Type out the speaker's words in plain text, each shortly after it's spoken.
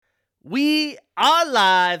We are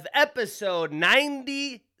live, episode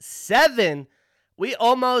 97. We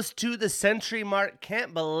almost to the century mark.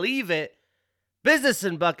 Can't believe it. Business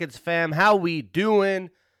and Buckets fam, how we doing?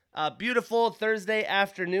 Beautiful Thursday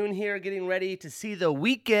afternoon here, getting ready to see the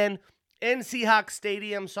weekend in Seahawks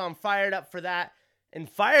Stadium. So I'm fired up for that and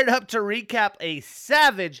fired up to recap a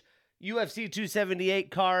savage UFC 278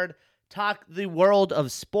 card, talk the world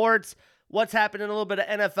of sports, what's happening, a little bit of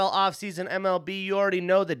NFL offseason, MLB. You already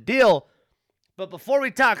know the deal. But before we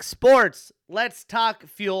talk sports, let's talk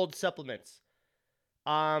fueled supplements.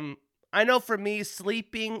 I know for me,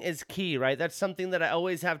 sleeping is key, right? That's something that I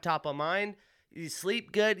always have top of mind. You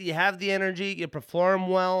sleep good, you have the energy, you perform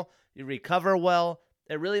well, you recover well.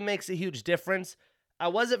 It really makes a huge difference. I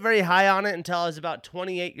wasn't very high on it until I was about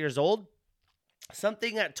 28 years old.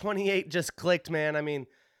 Something at 28 just clicked, man. I mean,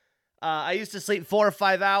 I used to sleep 4 or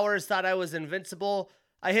 5 hours, thought I was invincible.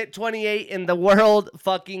 I hit 28 and the world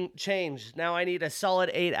fucking changed. Now I need a solid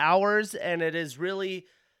 8 hours, and it is really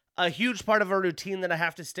a huge part of a routine that I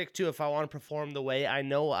have to stick to if I want to perform the way I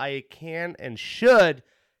know I can and should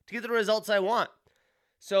to get the results I want.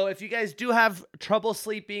 So if you guys do have trouble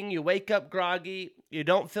sleeping, you wake up groggy, you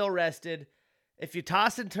don't feel rested, if you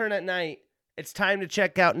toss and turn at night, it's time to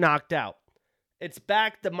check out Knocked Out. It's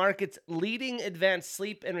back, the market's leading advanced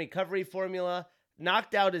sleep and recovery formula.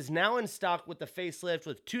 Knocked Out is now in stock with the facelift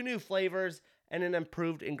with 2 new flavors and an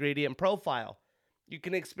improved ingredient profile. You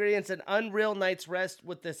can experience an unreal night's rest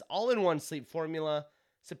with this all-in-one sleep formula,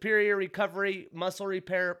 superior recovery, muscle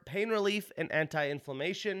repair, pain relief, and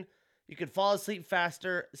anti-inflammation. You can fall asleep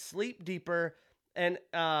faster, sleep deeper, and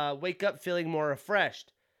wake up feeling more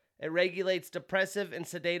refreshed. It regulates depressive and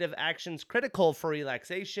sedative actions critical for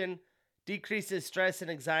relaxation, decreases stress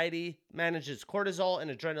and anxiety, manages cortisol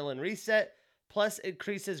and adrenaline reset, plus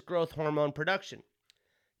increases growth hormone production.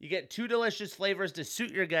 You get 2 delicious flavors to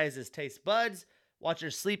suit your guys' taste buds. Watch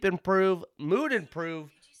your sleep improve, mood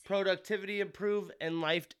improve, productivity improve, and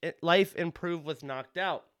life improve with Knocked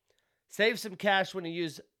Out. Save some cash when you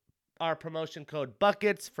use our promotion code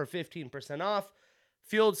BUCKETS for 15% off.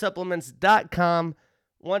 FueledSupplements.com.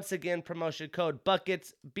 Once again, promotion code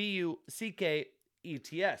BUCKETS, BUCKETS.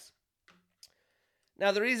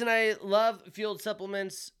 Now, the reason I love Fueled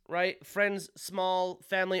Supplements, right? Friends, small,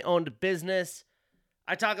 family-owned business.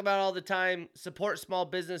 I talk about it all the time. Support small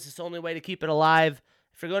business is the only way to keep it alive.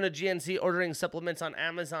 If you're going to GNC ordering supplements on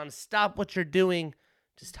Amazon, stop what you're doing.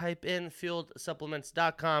 Just type in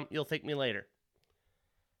FueledSupplements.com. You'll thank me later.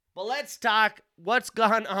 But let's talk what's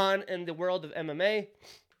gone on in the world of MMA.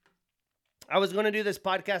 I was going to do this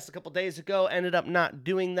podcast a couple days ago, ended up not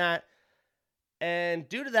doing that. And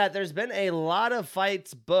due to that, there's been a lot of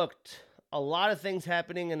fights booked, a lot of things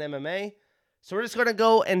happening in MMA. So we're just going to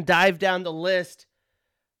go and dive down the list.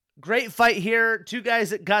 Great fight here. 2 guys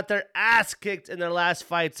that got their ass kicked in their last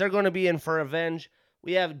fights. They're going to be in for revenge.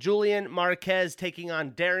 We have Julian Marquez taking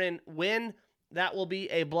on Darren Wynn. That will be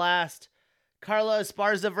a blast. Carla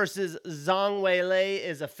Esparza versus Zhang Weili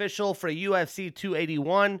is official for UFC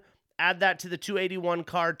 281. Add that to the 281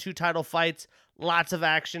 card. 2 title fights. Lots of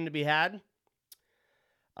action to be had.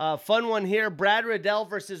 Fun one here, Brad Riddell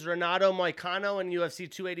versus Renato Moicano in UFC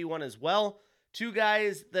 281 as well. 2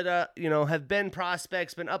 guys that, have been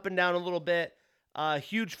prospects, been up and down a little bit.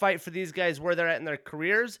 Huge fight for these guys where they're at in their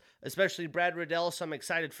careers, especially Brad Riddell, so I'm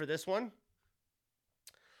excited for this one.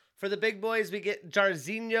 For the big boys, we get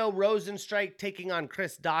Jairzinho Rozenstruik taking on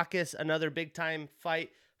Chris Daukaus, another big-time fight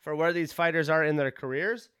for where these fighters are in their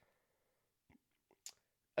careers.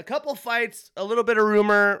 A couple fights, a little bit of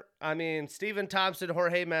rumor. I mean, Stephen Thompson,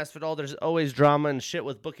 Jorge Masvidal, there's always drama and shit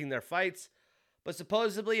with booking their fights. But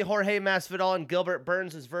supposedly, Jorge Masvidal and Gilbert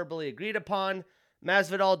Burns is verbally agreed upon.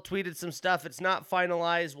 Masvidal tweeted some stuff. It's not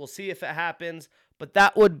finalized. We'll see if it happens. But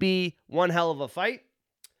that would be one hell of a fight.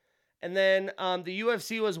 And then the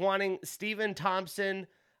UFC was wanting Stephen Thompson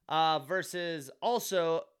versus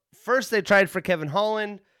also, first they tried for Kevin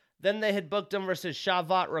Holland. Then they had booked him versus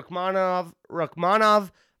Shavkat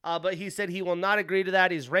Rakhmonov, but he said he will not agree to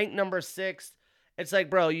that. He's ranked number 6. It's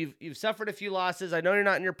like, bro, you've suffered a few losses. I know you're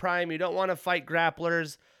not in your prime. You don't want to fight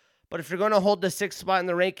grapplers. But if you're going to hold the 6th spot in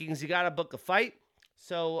the rankings, you got to book a fight.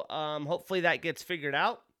 So hopefully that gets figured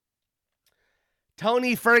out.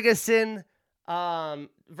 Tony Ferguson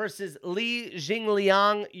versus Li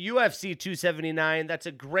Jingliang, UFC 279. That's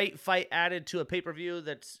a great fight added to a pay-per-view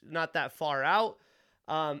that's not that far out.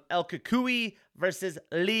 El Kukui versus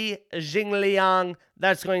Li Jingliang.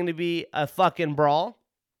 That's going to be a fucking brawl.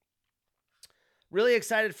 Really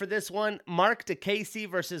excited for this one. Mark DeCasey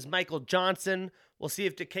versus Michael Johnson. We'll see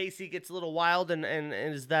if DeCasey gets a little wild and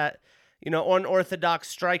is that, unorthodox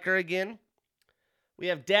striker again. We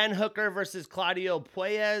have Dan Hooker versus Claudio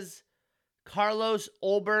Puelles. Carlos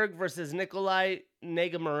Ulberg versus Nikolai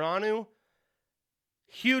Negumereanu.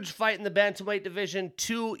 Huge fight in the bantamweight division.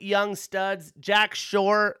 Two young studs. Jack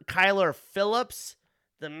Shore, Kyler Phillips.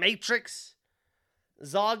 The Matrix.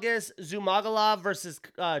 Zhalgas Zhumagulov versus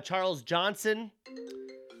Charles Johnson.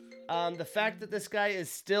 The fact that this guy is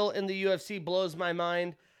still in the UFC blows my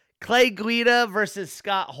mind. Clay Guida versus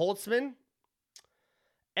Scott Holtzman.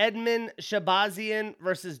 Edmund Shabazian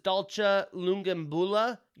versus Dalcha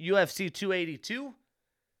Lungambula, UFC 282.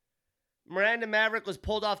 Miranda Maverick was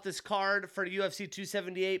pulled off this card for UFC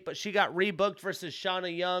 278, but she got rebooked versus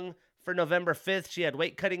Shauna Young for November 5th. She had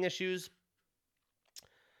weight cutting issues.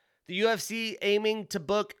 The UFC aiming to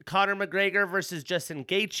book Conor McGregor versus Justin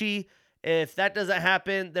Gaethje. If that doesn't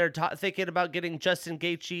happen, they're thinking about getting Justin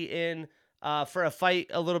Gaethje in for a fight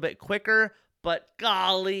a little bit quicker. But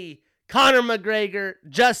golly, Conor McGregor,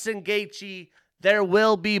 Justin Gaethje, there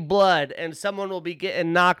will be blood, and someone will be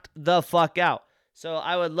getting knocked the fuck out. So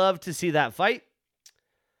I would love to see that fight.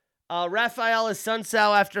 Rafael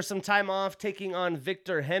Assunção, after some time off, taking on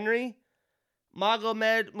Victor Henry.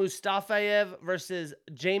 Magomed Mustafayev versus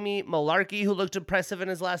Jamie Malarkey, who looked impressive in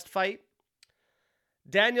his last fight.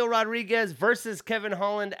 Daniel Rodriguez versus Kevin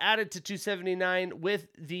Holland, added to 279 with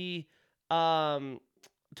the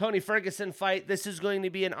Tony Ferguson fight. This is going to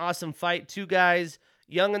be an awesome fight. Two guys,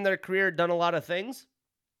 young in their career, done a lot of things.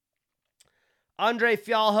 Andre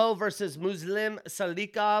Fialho versus Muslim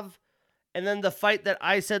Salikov. And then the fight that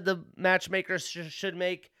I said the matchmakers should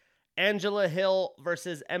make, Angela Hill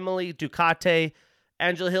versus Emily Ducote.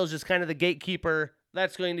 Angela Hill's just kind of the gatekeeper.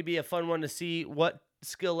 That's going to be a fun one to see what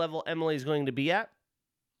skill level Emily's going to be at.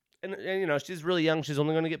 And you know, she's really young. She's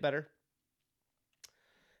only going to get better.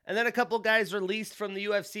 And then a couple guys released from the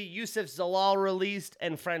UFC. Yusuf Zalal released,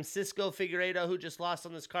 and Francisco Figueiredo, who just lost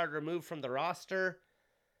on this card, removed from the roster.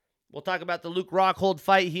 We'll talk about the Luke Rockhold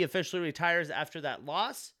fight. He officially retires after that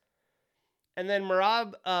loss. And then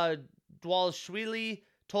Merab Dvalishvili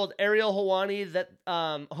told Ariel Helwani that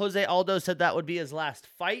Jose Aldo said that would be his last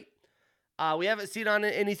fight. We haven't seen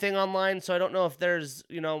anything online, so I don't know if there's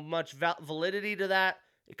much validity to that.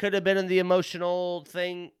 It could have been in the emotional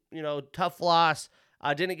thing, tough loss.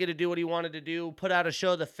 Didn't get to do what he wanted to do. Put out a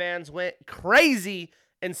show. The fans went crazy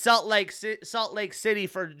in Salt Lake City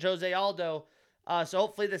for Jose Aldo. So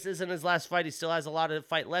hopefully this isn't his last fight. He still has a lot of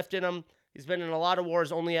fight left in him. He's been in a lot of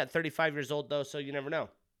wars, only at 35 years old, though, so you never know.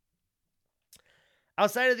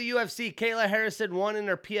 Outside of the UFC, Kayla Harrison won in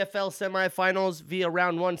her PFL semifinals via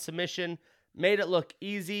round 1 submission. Made it look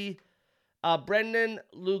easy. Brendan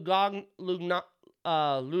Lunane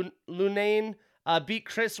beat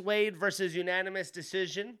Chris Wade versus unanimous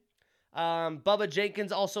decision. Bubba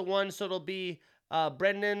Jenkins also won, so it'll be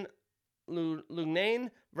Brendan Lunane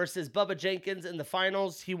versus Bubba Jenkins in the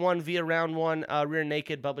finals. He won via round 1, rear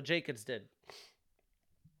naked. Bubba Jenkins did.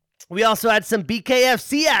 We also had some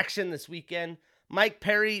BKFC action this weekend. Mike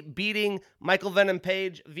Perry beating Michael Venom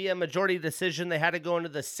Page via majority decision. They had to go into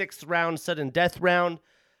the 6th round, sudden death round.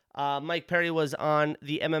 Mike Perry was on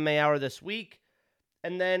the MMA Hour this week.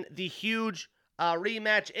 And then the huge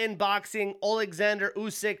rematch in boxing, Alexander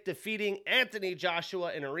Usyk defeating Anthony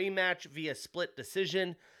Joshua in a rematch via split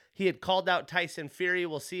decision. He had called out Tyson Fury.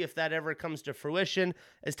 We'll see if that ever comes to fruition,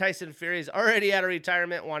 as Tyson Fury is already out of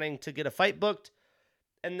retirement wanting to get a fight booked.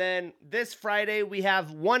 And then this Friday, we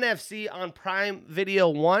have ONE FC on Prime Video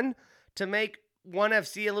 1. To make ONE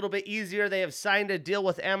FC a little bit easier, they have signed a deal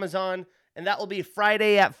with Amazon, and that will be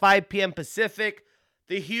Friday at 5 p.m. Pacific.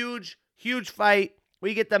 The huge fight.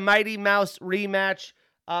 We get the Mighty Mouse rematch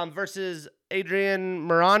versus Adrian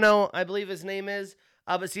Morano, I believe his name is.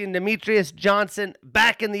 But seeing Demetrius Johnson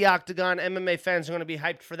back in the octagon, MMA fans are going to be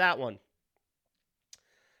hyped for that one.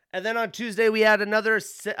 And then on Tuesday, we had another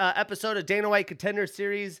episode of Dana White Contender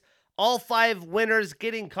Series. All 5 winners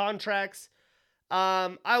getting contracts.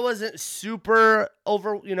 I wasn't super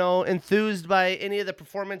enthused by any of the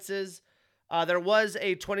performances. There was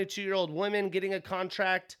a 22-year-old woman getting a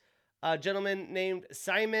contract. A gentleman named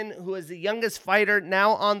Simon, who is the youngest fighter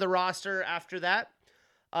now on the roster after that.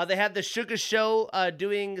 They had the Sugar Show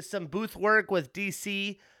doing some booth work with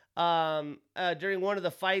DC during one of the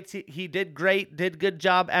fights. He did great, did good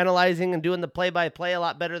job analyzing and doing the play-by-play a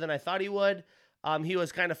lot better than I thought he would. He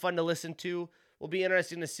was kind of fun to listen to. Will be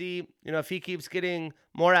interesting to see, if he keeps getting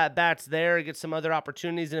more at-bats there, get some other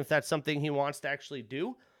opportunities, and if that's something he wants to actually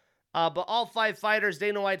do. But all 5 fighters,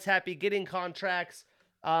 Dana White's happy getting contracts.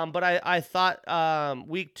 But I thought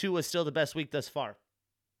week 2 was still the best week thus far.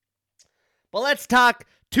 But let's talk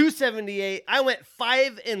 278. I went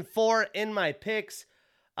 5-4 in my picks.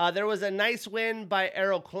 There was a nice win by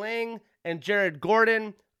Errol Klang and Jared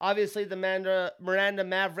Gordon. Obviously, the Miranda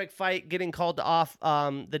Maverick fight getting called off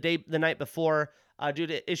the night before due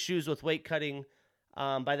to issues with weight cutting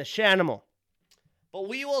by the Shanimal. But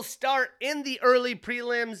we will start in the early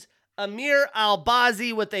prelims. Amir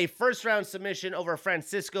Albazi with a first-round submission over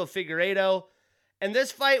Francisco Figueiredo. And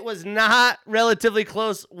this fight was not relatively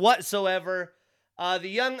close whatsoever. The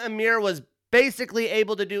young Amir was basically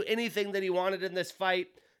able to do anything that he wanted in this fight.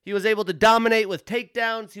 He was able to dominate with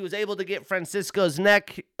takedowns. He was able to get Francisco's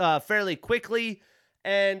neck fairly quickly.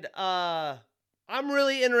 And I'm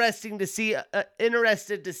really interested to see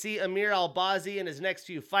Amir Albazi in his next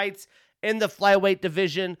few fights in the flyweight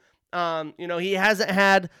division. He hasn't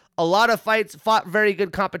had a lot of fights, fought very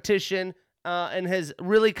good competition, and has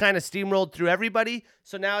really kind of steamrolled through everybody.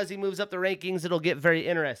 So now as he moves up the rankings, it'll get very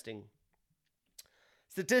interesting.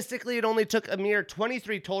 Statistically, it only took Amir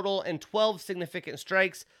 23 total and 12 significant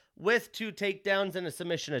strikes with 2 takedowns and a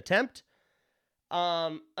submission attempt.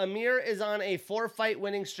 Amir is on a 4-fight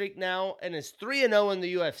winning streak now and is 3-0 in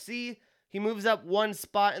the UFC. He moves up 1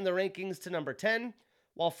 spot in the rankings to number 10,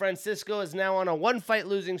 while Francisco is now on a 1-fight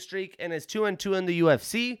losing streak and is 2-2 in the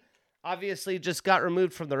UFC. Obviously, just got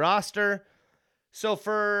removed from the roster. So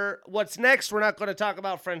for what's next, we're not going to talk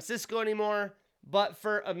about Francisco anymore. But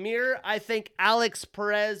for Amir, I think Alex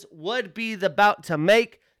Perez would be the bout to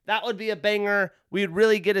make. That would be a banger. We'd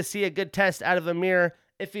really get to see a good test out of Amir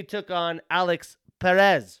if he took on Alex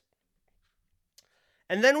Perez.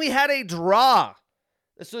 And then we had a draw.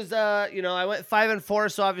 This was, I went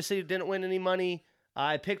 5-4, so obviously didn't win any money.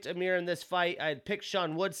 I picked Amir in this fight. I had picked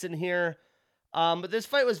Sean Woodson here. But this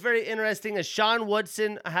fight was very interesting as Sean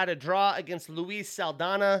Woodson had a draw against Luis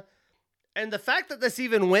Saldana. And the fact that this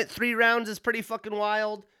even went 3 rounds is pretty fucking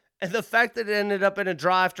wild. And the fact that it ended up in a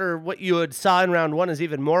draw after what you had saw in round 1 is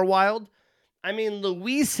even more wild. I mean,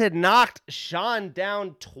 Luis had knocked Sean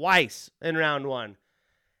down twice in round 1.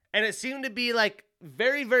 And it seemed to be like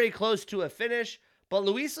very, very close to a finish. But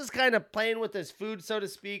Luis was kind of playing with his food, so to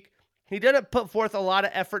speak. He didn't put forth a lot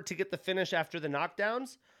of effort to get the finish after the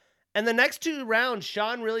knockdowns. And the next 2 rounds,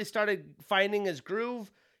 Sean really started finding his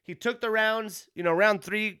groove. He took the rounds. Round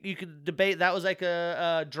 3, you could debate that was like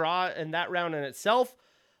a draw in that round in itself.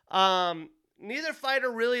 Neither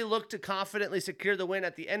fighter really looked to confidently secure the win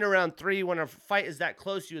at the end of round 3. When a fight is that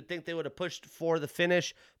close, you would think they would have pushed for the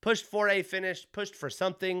finish, pushed for a finish, pushed for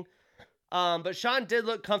something. But Sean did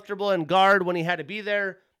look comfortable in guard when he had to be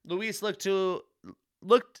there. Luis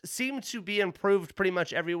seemed to be improved pretty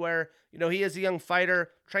much everywhere. He is a young fighter,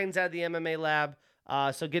 trains out of the MMA lab,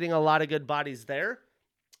 so getting a lot of good bodies there.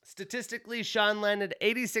 Statistically, Sean landed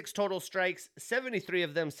 86 total strikes, 73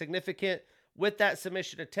 of them significant with that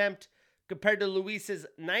submission attempt, compared to Luis's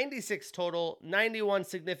 96 total, 91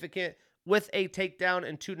 significant with a takedown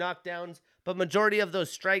and 2 knockdowns. But majority of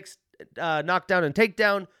those strikes, knockdown and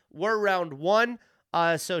takedown, were round 1.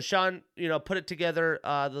 So Sean, put it together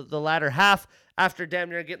the latter half after damn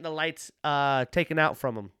near getting the lights taken out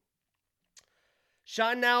from him.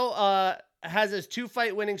 Sean now has his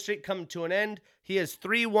 2-fight winning streak come to an end. He is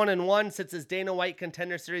 3-1-1 since his Dana White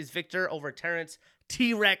Contender Series victor over Terrence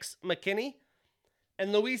T-Rex McKinney.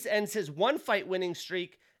 And Luis ends his 1-fight winning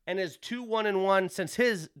streak and is 2-1-1 since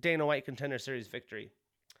his Dana White Contender Series victory.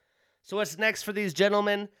 So what's next for these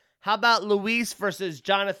gentlemen? How about Luis versus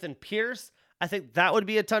Jonathan Pierce? I think that would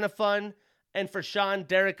be a ton of fun. And for Sean,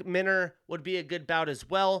 Derek Minner would be a good bout as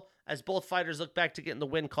well, as both fighters look back to get in the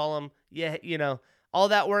win column. Yeah, all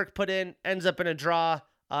that work put in ends up in a draw.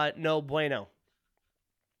 No bueno.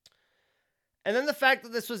 And then the fact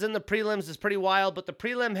that this was in the prelims is pretty wild, but the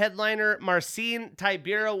prelim headliner, Marcin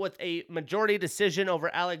Tybura, with a majority decision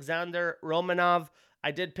over Alexander Romanov.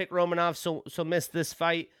 I did pick Romanov, so missed this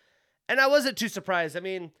fight. And I wasn't too surprised. I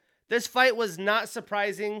mean, this fight was not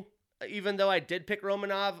surprising, even though I did pick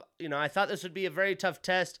Romanov. I thought this would be a very tough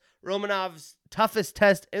test. Romanov's toughest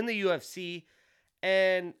test in the UFC.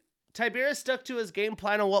 And Tybura stuck to his game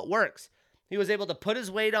plan on what works. He was able to put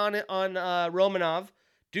his weight on Romanov,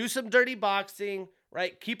 do some dirty boxing,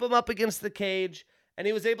 right? Keep him up against the cage. And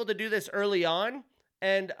he was able to do this early on.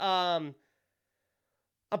 And I'm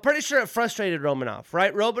pretty sure it frustrated Romanov,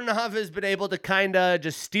 right? Romanov has been able to kind of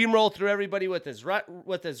just steamroll through everybody with his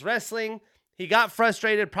wrestling. He got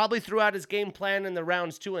frustrated, probably threw out his game plan in the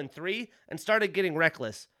rounds 2 and 3 and started getting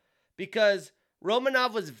reckless because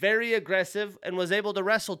Romanov was very aggressive and was able to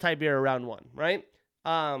wrestle Tybura round 1, right?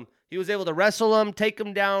 He was able to wrestle him, take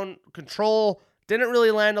him down, control, didn't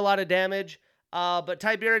really land a lot of damage. But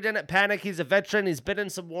Tybura didn't panic. He's a veteran. He's been in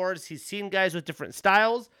some wars. He's seen guys with different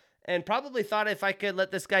styles and probably thought, if I could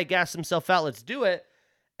let this guy gas himself out, let's do it.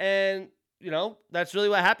 And, that's really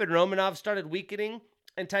what happened. Romanov started weakening.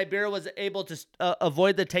 and Tibera was able to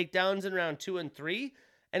avoid the takedowns in round 2 and 3.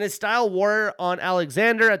 And his style wore on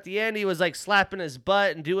Alexander. At the end, he was like slapping his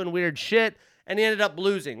butt and doing weird shit, and he ended up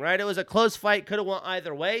losing, right? It was a close fight, could have went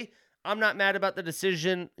either way. I'm not mad about the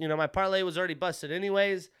decision. You know, my parlay was already busted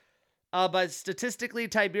anyways. But statistically,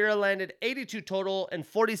 Tibera landed 82 total and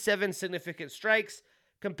 47 significant strikes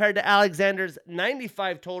compared to Alexander's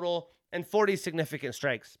 95 total and 40 significant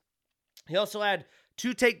strikes. He also had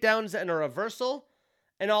 2 takedowns and a reversal.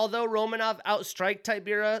 And although Romanov outstriked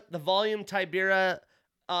Tibera, the volume Tibera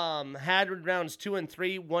had in rounds 2 and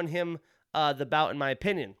 3 won him the bout, in my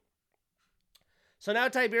opinion. So now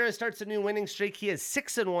Tibera starts a new winning streak. He is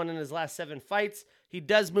 6-1 in his last 7 fights. He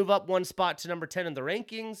does move up 1 spot to number 10 in the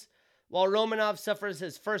rankings. While Romanov suffers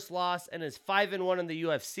his first loss and is 5-1 in the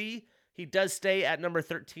UFC, he does stay at number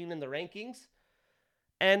 13 in the rankings.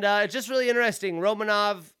 And it's just really interesting.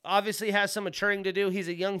 Romanov obviously has some maturing to do. He's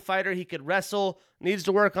a young fighter. He could wrestle, needs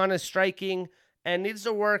to work on his striking, and needs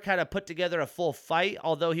to work how to put together a full fight,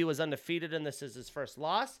 although he was undefeated and this is his first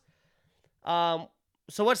loss.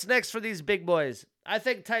 So what's next for these big boys? I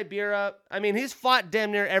think Tibera, I mean, he's fought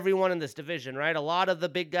damn near everyone in this division, right? A lot of the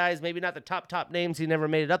big guys, maybe not the top names. He never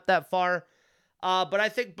made it up that far. But I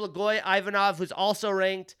think Blagoy Ivanov, who's also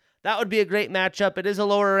ranked, that would be a great matchup. It is a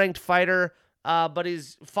lower ranked fighter, but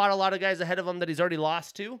he's fought a lot of guys ahead of him that he's already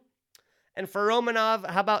lost to. And for Romanov,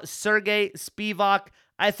 how about Sergey Spivak?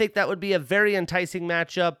 I think that would be a very enticing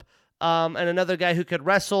matchup. And another guy who could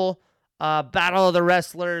wrestle, battle of the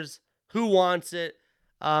wrestlers, who wants it?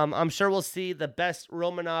 I'm sure we'll see the best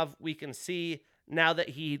Romanov we can see now that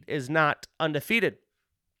he is not undefeated.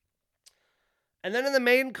 And then in the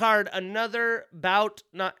main card, another bout,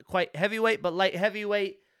 not quite heavyweight, but light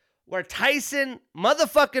heavyweight, where Tyson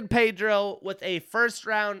motherfucking Pedro with a first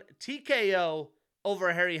round TKO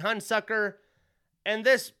over Harry Hunsucker. And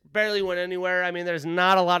this barely went anywhere. I mean, there's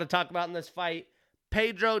not a lot to talk about in this fight.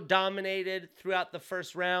 Pedro dominated throughout the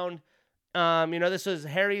first round. This was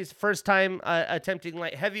Harry's first time attempting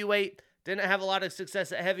light heavyweight. Didn't have a lot of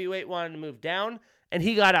success at heavyweight, wanted to move down, and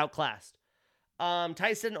he got outclassed.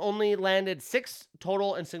 Tyson only landed 6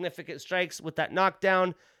 total and significant strikes with that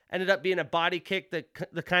knockdown. Ended up being a body kick that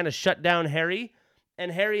kind of shut down Harry,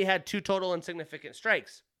 and Harry had 2 total and significant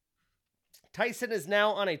strikes. Tyson is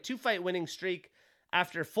now on a 2-fight winning streak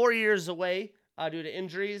after 4 years away due to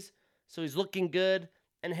injuries, so he's looking good.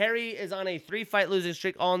 And Harry is on a 3-fight losing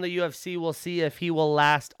streak all in the UFC. We'll see if he will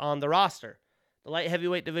last on the roster. The light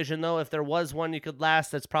heavyweight division, though, if there was one you could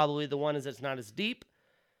last, that's probably the one, as it's not as deep.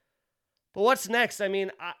 But what's next? I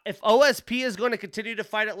mean, if OSP is going to continue to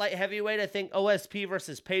fight at light heavyweight, I think OSP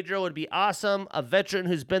versus Pedro would be awesome. A veteran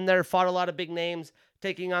who's been there, fought a lot of big names,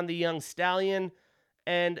 taking on the young stallion.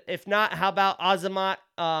 And if not, how about Azamat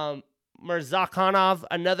Murzakanov,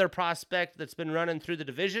 another prospect that's been running through the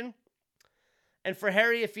division? And for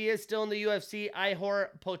Harry, if he is still in the UFC, Ihor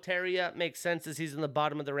Potieria makes sense as he's in the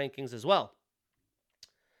bottom of the rankings as well.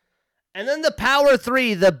 And then the Power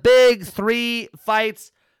 3, the big 3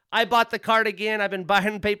 fights. I bought the card again. I've been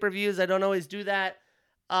buying pay-per-views. I don't always do that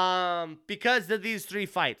because of these 3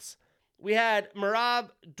 fights. We had Merab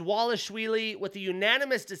Dvalishvili with a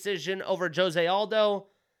unanimous decision over Jose Aldo.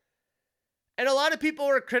 And a lot of people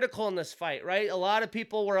were critical in this fight, right? A lot of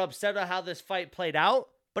people were upset at how this fight played out.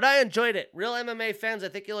 But I enjoyed it. Real MMA fans, I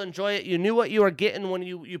think you'll enjoy it. You knew what you were getting when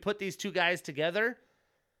you put these 2 guys together.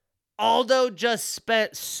 Aldo just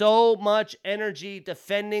spent so much energy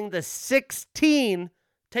defending the 16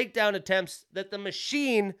 takedown attempts that the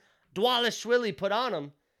machine Dvalishvili put on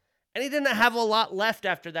him. And he didn't have a lot left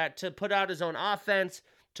after that to put out his own offense,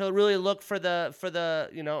 to really look for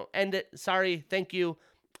the end it, sorry, thank you,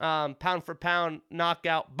 pound for pound,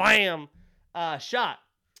 knockout, bam, shot.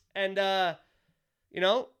 And,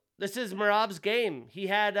 this is Merab's game. He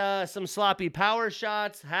had some sloppy power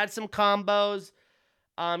shots, had some combos.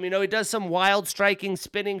 He does some wild striking,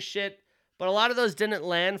 spinning shit, but a lot of those didn't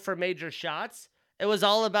land for major shots. It was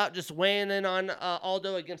all about just weighing in on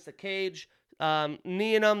Aldo against the cage,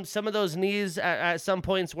 kneeing him. Some of those knees at some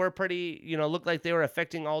points were pretty, looked like they were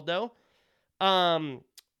affecting Aldo.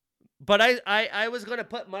 But I was going to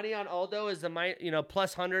put money on Aldo as the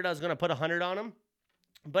plus 100. I was going to put 100 on him,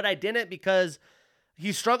 but I didn't because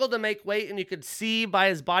he struggled to make weight, and you could see by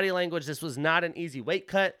his body language this was not an easy weight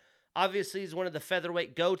cut. Obviously, he's one of the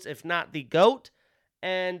featherweight GOATs, if not the GOAT.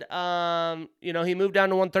 And, he moved down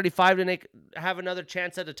to 135 to have another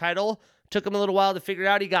chance at a title. Took him a little while to figure it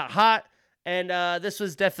out. He got hot. And this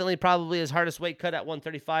was definitely probably his hardest weight cut at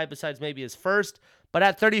 135, besides maybe his first. But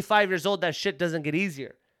at 35 years old, that shit doesn't get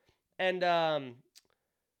easier. And,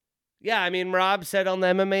 Merab said on the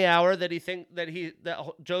MMA Hour that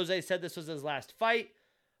Jose said this was his last fight.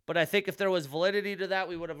 But I think if there was validity to that,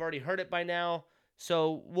 we would have already heard it by now.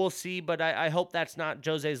 So we'll see, but I hope that's not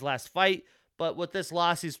Jose's last fight. But with this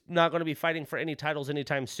loss, he's not going to be fighting for any titles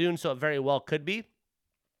anytime soon, so it very well could be.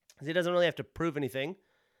 Because he doesn't really have to prove anything.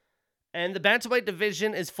 And the bantamweight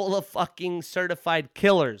division is full of fucking certified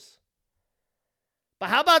killers. But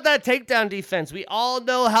how about that takedown defense? We all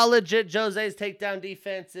know how legit Jose's takedown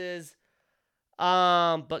defense is.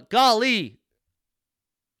 But golly,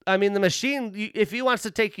 I mean, the machine, if he wants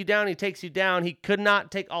to take you down, he takes you down. He could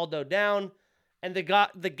not take Aldo down. And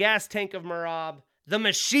the gas tank of Merab, the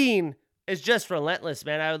machine, is just relentless,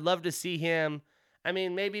 man. I would love to see him. I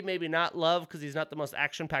mean, maybe not love because he's not the most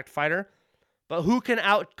action-packed fighter. But who can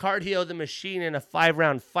out-cardio the machine in a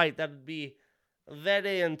 5-round fight? That would be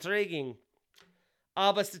very intriguing.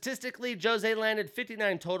 But statistically, Jose landed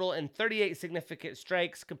 59 total and 38 significant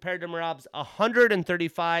strikes compared to Merab's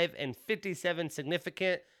 135 and 57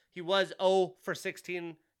 significant. He was 0 for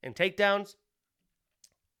 16 in takedowns,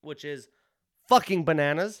 which is fucking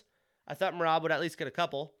bananas. I thought Merab would at least get a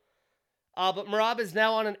couple. But Merab is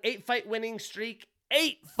now on an 8-fight winning streak.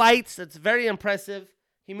 8 fights. That's very impressive.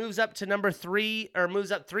 He moves up to number 3, or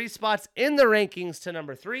moves up 3 spots in the rankings to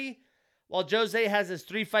number 3. While Jose has his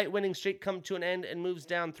 3-fight winning streak come to an end and moves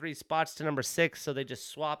down 3 spots to number 6, so they just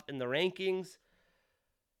swap in the rankings.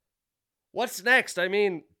 What's next? I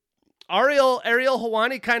mean, Ariel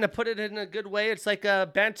Helwani kind of put it in a good way. It's like a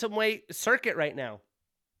bantamweight circuit right now.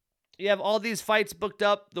 You have all these fights booked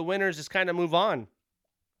up. The winners just kind of move on.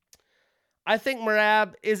 I think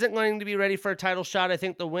Merab isn't going to be ready for a title shot. I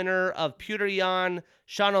think the winner of Petr Yan,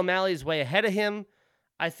 Sean O'Malley, is way ahead of him.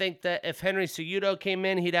 I think that if Henry Cejudo came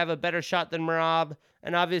in, he'd have a better shot than Merab.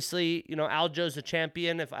 And obviously, Aljo's a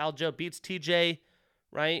champion. If Aljo beats TJ,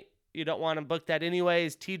 right, you don't want to book that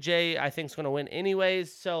anyways. TJ, I think, is going to win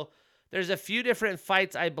anyways. So there's a few different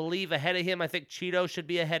fights, I believe, ahead of him. I think Cheeto should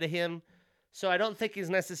be ahead of him. So I don't think he's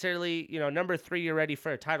necessarily, number 3, you're ready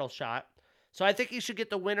for a title shot. So I think he should get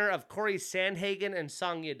the winner of Corey Sandhagen and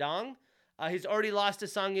Song Yadong. He's already lost to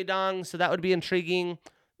Song Yadong, so that would be intriguing.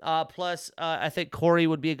 Plus, I think Corey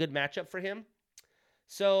would be a good matchup for him.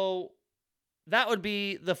 So that would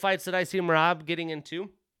be the fights that I see Merab getting into.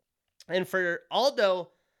 And for Aldo,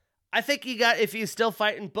 I think if he's still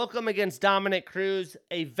fighting, book him against Dominic Cruz,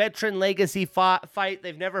 a veteran legacy fight.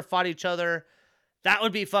 They've never fought each other. That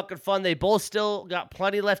would be fucking fun. They both still got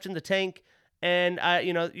plenty left in the tank. And,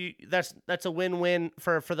 that's a win-win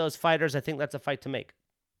for those fighters. I think that's a fight to make.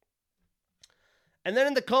 And then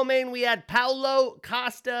in the co-main, we had Paulo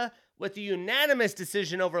Costa with a unanimous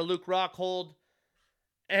decision over Luke Rockhold.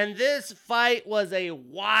 And this fight was a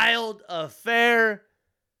wild affair.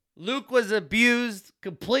 Luke was abused,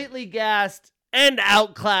 completely gassed, and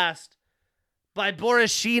outclassed by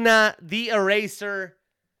Borishina, the Eraser.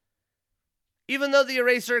 Even though the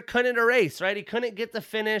Eraser couldn't erase, right? He couldn't get the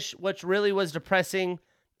finish, which really was depressing.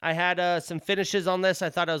 I had some finishes on this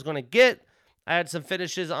I thought I was going to get. I had some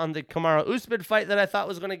finishes on the Kamaru Usman fight that I thought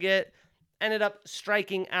was going to get. Ended up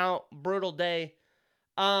striking out. Brutal day.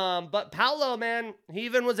 But Paulo, man, he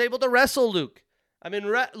even was able to wrestle Luke. I mean,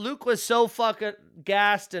 Luke was so fucking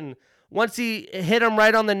gassed, and once he hit him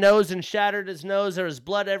right on the nose and shattered his nose, there was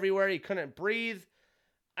blood everywhere. He couldn't breathe.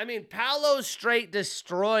 I mean, Paulo straight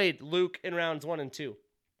destroyed Luke in rounds 1 and 2.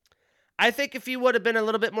 I think if he would have been a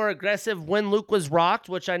little bit more aggressive when Luke was rocked,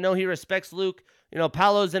 which I know he respects Luke,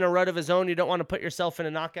 Paulo's in a rut of his own. You don't want to put yourself in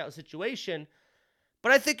a knockout situation.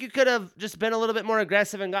 But I think you could have just been a little bit more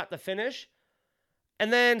aggressive and got the finish.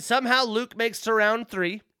 And then somehow Luke makes to round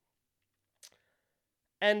 3.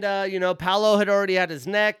 And, Paulo had already had his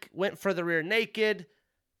neck, went for the rear naked.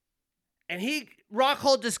 And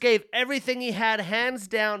Rockhold just gave everything he had, hands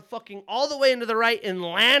down, fucking all the way into the right, and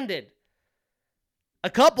landed a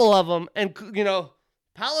couple of them. And,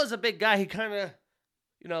 Paulo's a big guy. He kind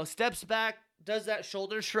of, steps back, does that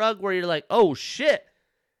shoulder shrug where you're like, oh, shit.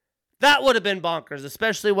 That would have been bonkers,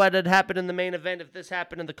 especially what had happened in the main event. If this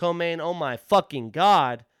happened in the co-main, oh, my fucking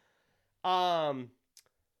God. But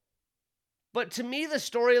to me, the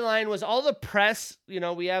storyline was all the press.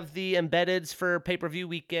 We have the embeddeds for pay-per-view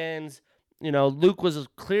weekends. Luke was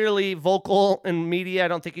clearly vocal in media. I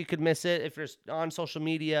don't think you could miss it if you're on social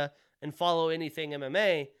media and follow anything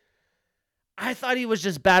MMA. I thought he was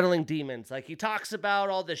just battling demons. Like, he talks about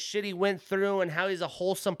all the shit he went through and how he's a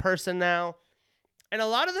wholesome person now. And a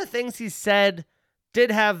lot of the things he said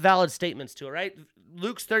did have valid statements to it, right?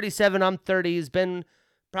 Luke's 37, I'm 30. He's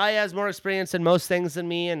probably has more experience in most things than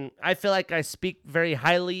me. And I feel like I speak very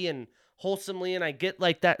highly and wholesomely, and I get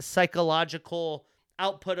like that psychological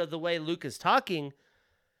output of the way Luke is talking.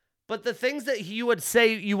 But the things that you would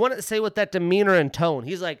say, you wouldn't say with that demeanor and tone.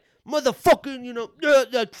 He's like,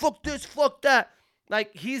 motherfucking, like, fuck this, fuck that.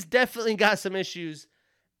 Like, he's definitely got some issues.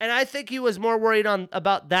 And I think he was more worried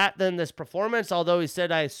about that than this performance, although he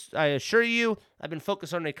said, I assure you, I've been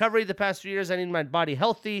focused on recovery the past few years. I need my body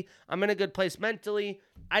healthy. I'm in a good place mentally.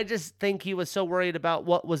 I just think he was so worried about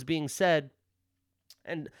what was being said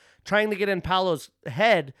and trying to get in Paulo's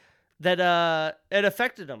head that it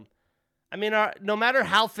affected him. I mean, no matter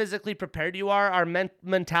how physically prepared you are, our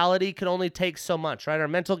mentality can only take so much, right? Our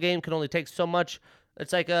mental game can only take so much.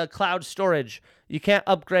 It's like a cloud storage. You can't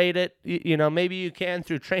upgrade it. Maybe you can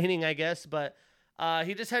through training, I guess. But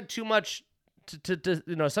he just had too much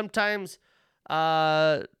to sometimes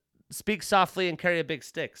speak softly and carry a big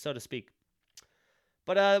stick, so to speak.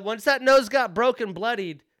 But once that nose got broken,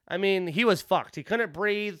 bloodied, I mean, he was fucked. He couldn't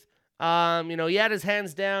breathe. He had his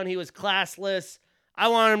hands down. He was classless. I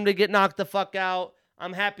want him to get knocked the fuck out.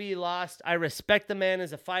 I'm happy he lost. I respect the man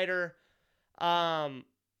as a fighter.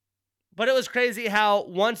 But it was crazy how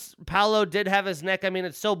once Paulo did have his neck, I mean,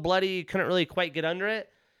 it's so bloody, you couldn't really quite get under it.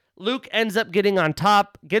 Luke ends up getting on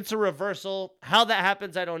top, gets a reversal. How that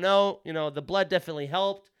happens, I don't know. The blood definitely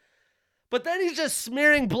helped. But then he's just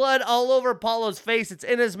smearing blood all over Paulo's face. It's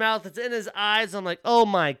in his mouth. It's in his eyes. I'm like, oh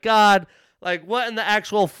my God. Like, what in the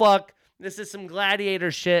actual fuck? This is some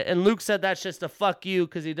gladiator shit. And Luke said that's just a fuck you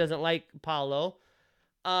because he doesn't like Paulo.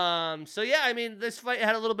 So yeah, I mean, this fight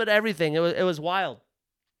had a little bit of everything. It was wild.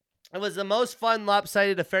 It was the most fun,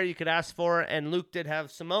 lopsided affair you could ask for, and Luke did have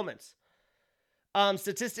some moments.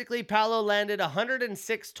 Statistically, Paulo landed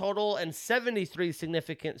 106 total and 73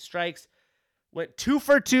 significant strikes. Went 2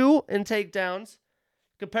 for 2 in takedowns,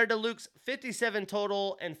 compared to Luke's 57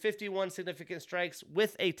 total and 51 significant strikes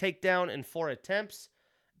with a takedown in 4 attempts,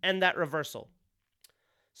 and that reversal.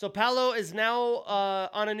 So Paulo is now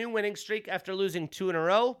on a new winning streak after losing 2 in a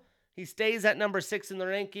row. He stays at number 6 in the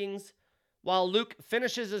rankings, while Luke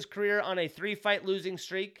finishes his career on a 3-fight losing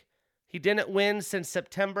streak. He didn't win since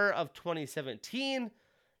September of 2017.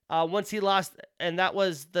 Once he lost, and that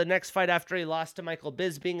was the next fight after he lost to Michael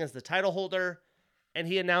Bisping as the title holder, and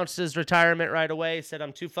he announced his retirement right away, said,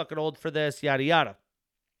 I'm too fucking old for this, yada, yada.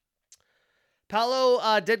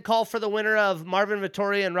 Paulo did call for the winner of Marvin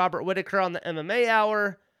Vettori and Robert Whittaker on the MMA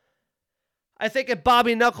Hour. I think if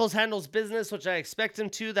Bobby Knuckles handles business, which I expect him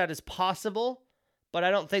to, that is possible. But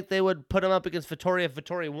I don't think they would put him up against Vettori if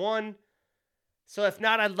Vettori won. So if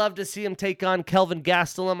not, I'd love to see him take on Kelvin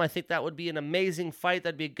Gastelum. I think that would be an amazing fight.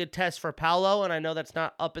 That'd be a good test for Paulo. And I know that's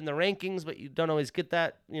not up in the rankings, but you don't always get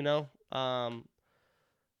that,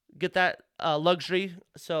 luxury.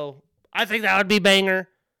 So I think that would be banger.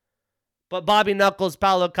 But Bobby Knuckles,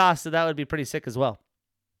 Paulo Costa, that would be pretty sick as well.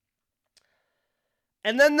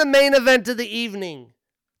 And then the main event of the evening,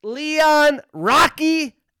 Leon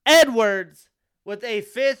Rocky Edwards with a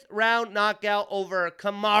 5th round knockout over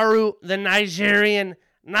Kamaru, the Nigerian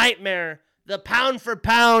Nightmare, the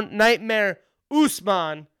pound-for-pound Nightmare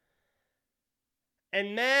Usman.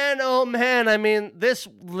 And man, oh man, I mean, this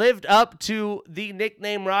lived up to the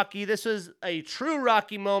nickname Rocky. This was a true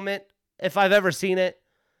Rocky moment, if I've ever seen it.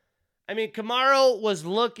 I mean, Kamaru was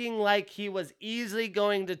looking like he was easily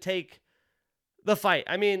going to take the fight.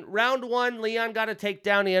 I mean, round 1, Leon got a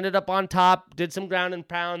takedown. He ended up on top, did some ground and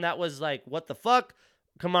pound. That was like, what the fuck?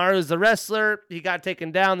 Kamaru's the wrestler. He got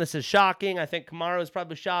taken down. This is shocking. I think Kamaru is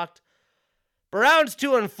probably shocked. But rounds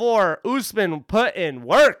 2 and 4, Usman put in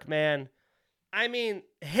work, man. I mean,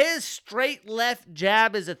 his straight left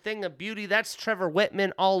jab is a thing of beauty. That's Trevor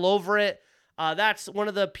Whitman all over it. That's one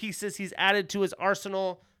of the pieces he's added to his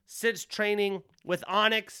arsenal since training with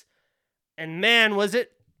Onyx. And man, was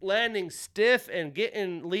it landing stiff and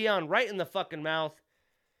getting Leon right in the fucking mouth.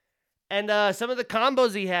 And some of the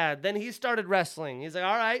combos he had, then he started wrestling. He's like,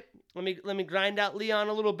 all right, let me grind out Leon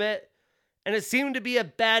a little bit. And it seemed to be a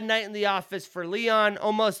bad night in the office for Leon.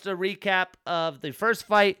 Almost a recap of the first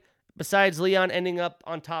fight, besides Leon ending up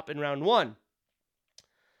on top in round 1.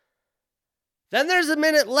 Then there's a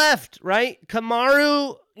minute left, right?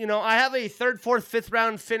 Kamaru, I have a 3rd, 4th, 5th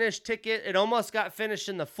round finish ticket. It almost got finished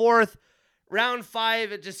in the 4th. Round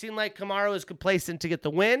 5, it just seemed like Kamaru was complacent to get the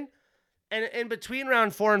win. And in between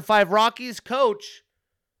round 4 and 5, Rocky's coach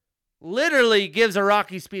literally gives a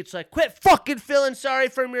Rocky speech like, quit fucking feeling sorry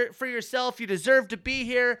for yourself. You deserve to be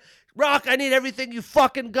here. Rock, I need everything you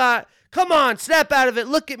fucking got. Come on, snap out of it.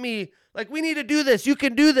 Look at me. Like, we need to do this. You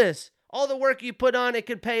can do this. All the work you put on, it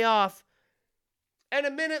can pay off. And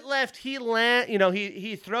a minute left, he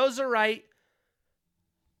throws a right,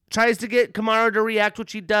 tries to get Kamaru to react,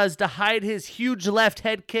 which he does, to hide his huge left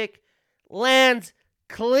head kick, lands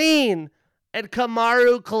clean, and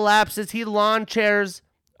Kamaru collapses. He lawn chairs,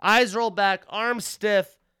 eyes roll back, arms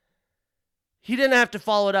stiff. he didn't have to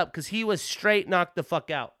follow it up because he was straight knocked the fuck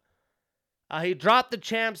out. He dropped the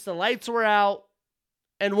champs. The lights were out.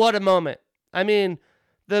 And what a moment. I mean,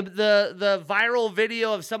 the viral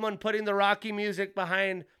video of someone putting the Rocky music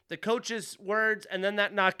behind the coach's words and then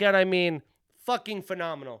that knockout, I mean, fucking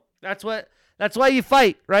phenomenal. That's why you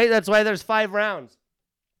fight, right? That's why there's 5 rounds.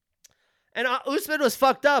 And Usman was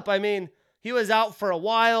fucked up. I mean, he was out for a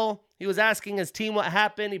while. He was asking his team what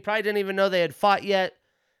happened. He probably didn't even know they had fought yet.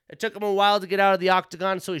 It took him a while to get out of the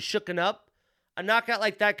octagon, so he's shooken up. A knockout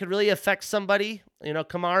like that could really affect somebody. You know,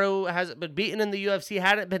 Kamaru hasn't been beaten in the UFC,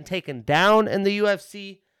 hadn't been taken down in the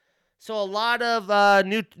UFC. So a lot of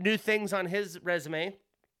new things on his resume.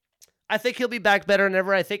 I think he'll be back better than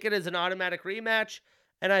ever. I think it is an automatic rematch,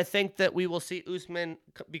 and I think that we will see Usman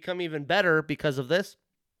become even better because of this.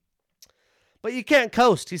 But you can't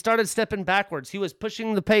coast. He started stepping backwards. He was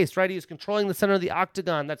pushing the pace, right? He was controlling the center of the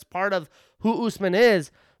octagon. That's part of who Usman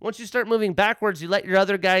is. Once you start moving backwards, you let your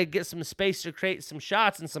other guy get some space to create some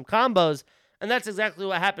shots and some combos. And that's exactly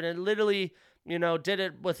what happened. It literally, did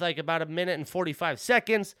it with like about 1 minute and 45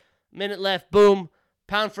 seconds. Minute left, boom.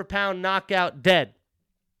 Pound for pound, knockout, dead.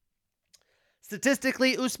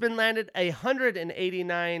 Statistically, Usman landed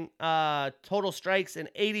 189 total strikes and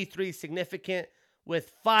 83 significant,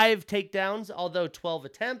 with 5 takedowns, although 12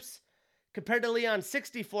 attempts, compared to Leon's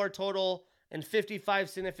 64 total and 55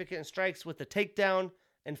 significant strikes with a takedown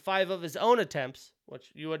and 5 of his own attempts,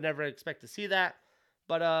 which you would never expect to see that.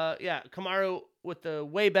 But Kamaru with the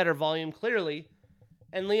way better volume, clearly.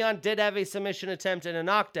 And Leon did have a submission attempt and a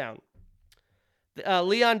knockdown.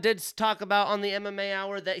 Leon did talk about on the MMA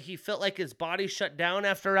Hour that he felt like his body shut down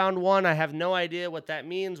after round 1. I have no idea what that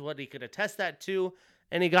means, what he could attest that to.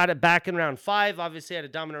 And he got it back in round 5. Obviously had a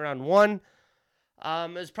dominant round 1.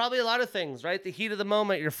 There's probably a lot of things, right? The heat of the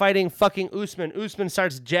moment. You're fighting fucking Usman. Usman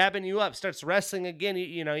starts jabbing you up, starts wrestling again.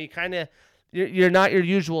 You're not your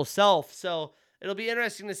usual self. So it'll be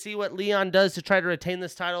interesting to see what Leon does to try to retain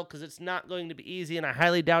this title, because it's not going to be easy, and I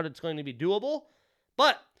highly doubt it's going to be doable.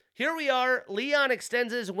 But here we are. Leon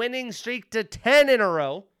extends his winning streak to 10 in a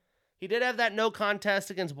row. He did have that no contest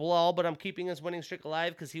against Bilal, but I'm keeping his winning streak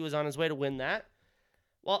alive because he was on his way to win that.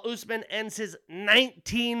 While Usman ends his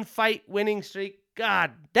 19-fight winning streak.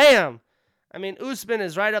 God damn. I mean, Usman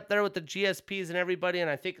is right up there with the GSPs and everybody, and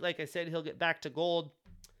I think, like I said, he'll get back to gold.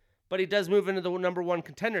 But he does move into the number 1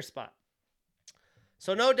 contender spot.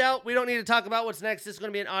 So no doubt, we don't need to talk about what's next. This is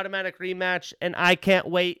going to be an automatic rematch, and I can't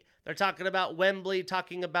wait. They're talking about Wembley,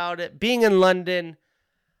 talking about it being in London.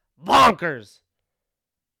 Bonkers.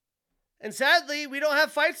 And sadly, we don't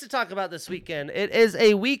have fights to talk about this weekend. It is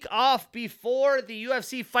a week off before the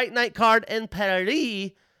UFC Fight Night card in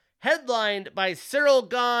Paris, headlined by Cyril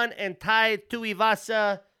Gane and Tai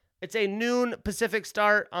Tuivasa. It's a noon Pacific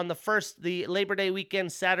start on the Labor Day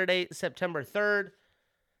weekend, Saturday, September 3rd.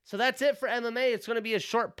 So that's it for MMA. It's going to be a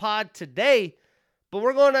short pod today, but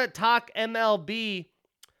we're going to talk MLB.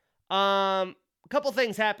 A couple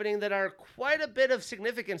things happening that are quite a bit of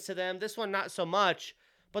significance to them. This one, not so much.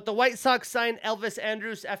 But the White Sox signed Elvis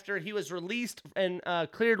Andrus after he was released and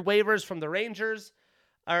cleared waivers from the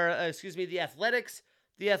the Athletics.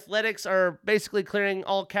 The Athletics are basically clearing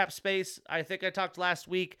all cap space. I think I talked last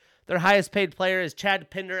week. Their highest paid player is Chad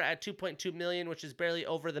Pinder at $2.2 million, which is barely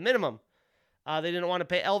over the minimum. They didn't want to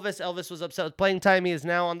pay Elvis. Elvis was upset with playing time. He is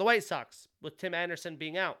now on the White Sox with Tim Anderson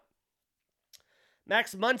being out.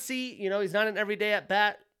 Max Muncy, he's not an everyday at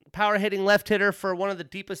bat, power hitting left hitter for one of the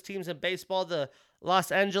deepest teams in baseball, the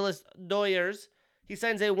Los Angeles Dodgers. He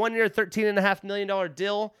signs a 1-year, $13.5 million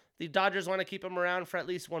deal. The Dodgers want to keep him around for at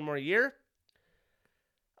least 1 more year.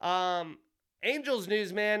 Angels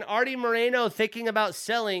news, man. Artie Moreno thinking about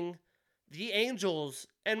selling the Angels.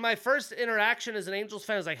 And my first interaction as an Angels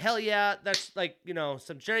fan was like, hell yeah, that's like,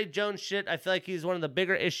 some Jerry Jones shit. I feel like he's one of the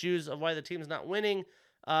bigger issues of why the team's not winning.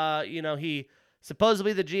 He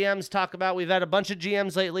supposedly the GMs talk about, we've had a bunch of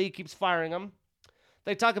GMs lately, he keeps firing them.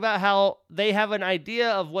 They talk about how they have an idea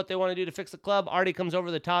of what they want to do to fix the club. Artie comes over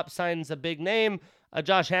the top, signs a big name,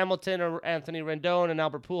 Josh Hamilton or Anthony Rendon and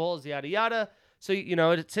Albert Pujols, yada, yada. So,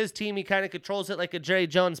 it's his team. He kind of controls it like a Jerry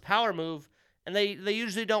Jones power move, and they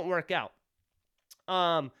usually don't work out.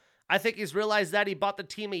 I think he's realized that. He bought the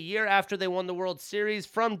team a year after they won the World Series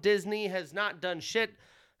from Disney, has not done shit.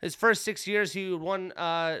 His first 6 years, he won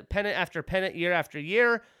pennant after pennant, year after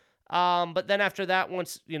year. But then after that,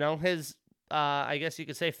 once, his... I guess you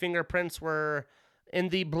could say fingerprints were in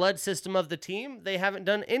the blood system of the team, they haven't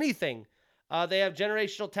done anything. They have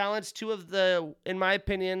generational talents. 2 of the, in my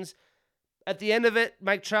opinions, at the end of it,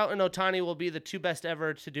 Mike Trout and Ohtani will be the 2 best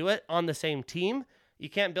ever to do it on the same team. You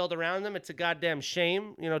can't build around them. It's a goddamn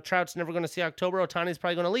shame. Trout's never going to see October. Ohtani's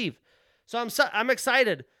probably going to leave. So I'm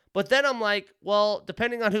excited. But then I'm like, well,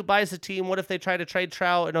 depending on who buys the team, what if they try to trade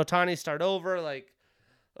Trout and Ohtani start over? Like,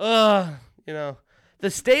 the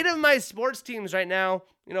state of my sports teams right now,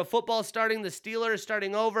 football's starting, the Steelers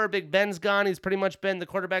starting over, Big Ben's gone. He's pretty much been the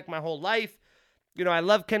quarterback my whole life. I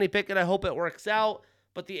love Kenny Pickett. I hope it works out.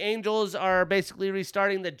 But the Angels are basically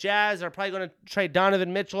restarting. The Jazz are probably going to trade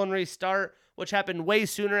Donovan Mitchell and restart, which happened way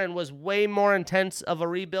sooner and was way more intense of a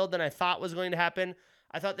rebuild than I thought was going to happen.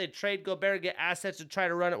 I thought they'd trade Gobert, get assets to try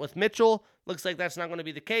to run it with Mitchell. Looks like that's not going to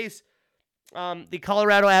be the case. The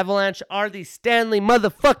Colorado Avalanche are the Stanley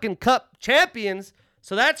motherfucking Cup champions,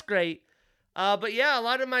 so that's great. But yeah, a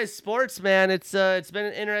lot of my sports, man, it's been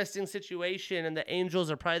an interesting situation, and the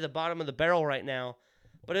Angels are probably the bottom of the barrel right now.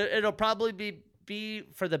 But it'll probably be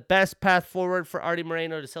for the best path forward for Artie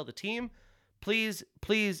Moreno to sell the team. Please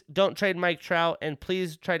don't trade Mike Trout, and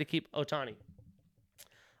please try to keep Ohtani.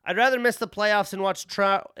 I'd rather miss the playoffs and watch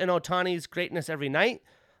Trout and Ohtani's greatness every night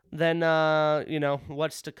than,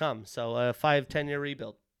 what's to come. So a 5-10 year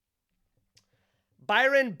rebuild.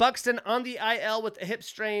 Byron Buxton on the IL with a hip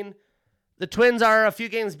strain. The Twins are a few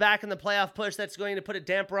games back in the playoff push. That's going to put a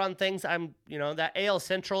damper on things. That AL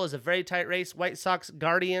Central is a very tight race. White Sox,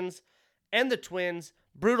 Guardians, and the Twins.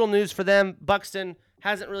 Brutal news for them. Buxton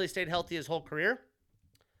hasn't really stayed healthy his whole career.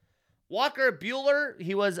 Walker Buehler,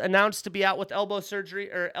 he was announced to be out with elbow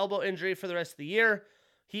injury for the rest of the year.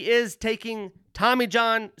 He is taking Tommy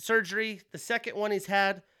John surgery, the second one he's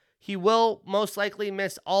had. He will most likely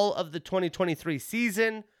miss all of the 2023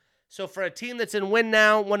 season. So for a team that's in win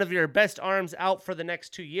now, one of your best arms out for the next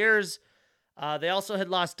 2 years. They also had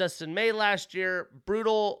lost Dustin May last year.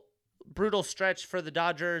 Brutal stretch for the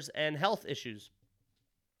Dodgers and health issues.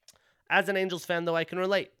 As an Angels fan, though, I can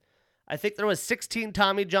relate. I think there was 16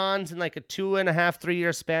 Tommy Johns in like a 2.5, 3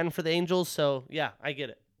 year span for the Angels. So yeah, I get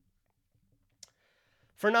it.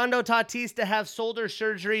 Fernando Tatis to have shoulder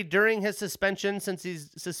surgery during his suspension since he's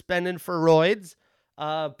suspended for roids.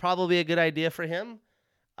 Probably a good idea for him.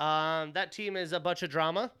 That team is a bunch of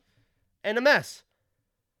drama and a mess.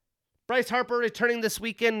 Bryce Harper returning this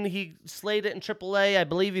weekend. He slayed it in AAA. I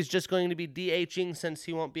believe he's just going to be DHing since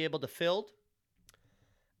he won't be able to field.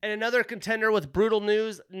 And another contender with brutal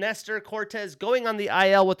news, Nestor Cortez going on the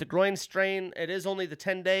IL with the groin strain. It is only the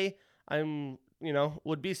 10-day.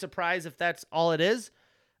 Would be surprised if that's all it is.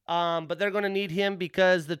 But they're going to need him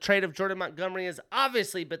because the trade of Jordan Montgomery has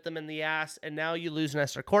obviously bit them in the ass, and now you lose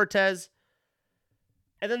Nestor Cortez.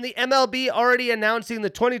 And then the MLB already announcing the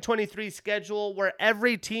 2023 schedule where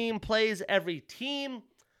every team plays every team.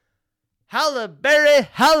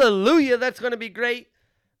 Hallelujah, that's going to be great.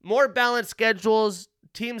 More balanced schedules.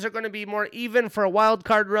 Teams are going to be more even for a wild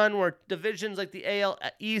card run where divisions like the AL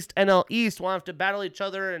East, NL East won't have to battle each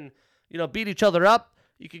other and, beat each other up.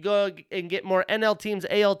 You could go and get more NL teams,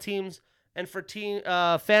 AL teams. And for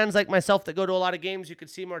fans like myself that go to a lot of games, you could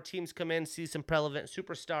see more teams come in, see some relevant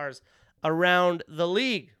superstars around the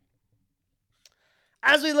league.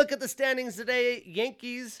 As we look at the standings today,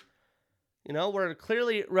 Yankees, we're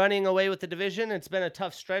clearly running away with the division. It's been a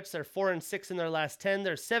tough stretch. They're 4-6 in their last 10.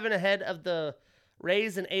 They're 7 ahead of the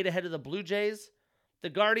Rays and 8 ahead of the Blue Jays. The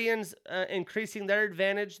Guardians increasing their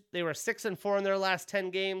advantage. They were 6-4 in their last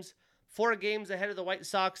 10 games, 4 games ahead of the White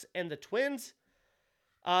Sox and the Twins.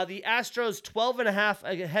 The Astros 12.5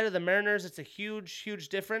 ahead of the Mariners. It's a huge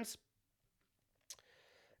difference.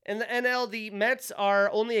 In the NL, the Mets are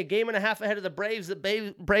only a game and a half ahead of the Braves.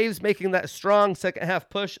 The Braves making that strong second half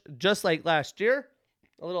push just like last year.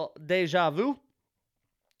 A little deja vu.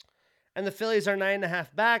 And the Phillies are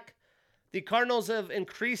 9.5 back. The Cardinals have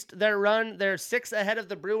increased their run. They're 6 ahead of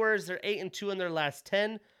the Brewers. They're 8-2 in their last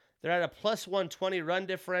 10. They're at a plus 120 run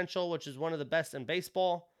differential, which is one of the best in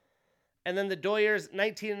baseball. And then the Doyers,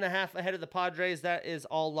 19.5 ahead of the Padres. That is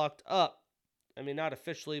all locked up. I mean, not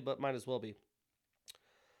officially, but might as well be.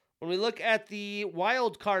 When we look at the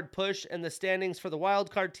wild card push and the standings for the wild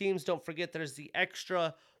card teams, don't forget there's the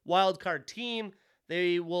extra wild card team.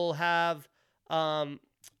 They will have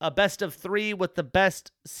a best of 3 with the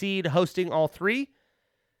best seed hosting all 3.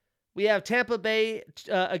 We have Tampa Bay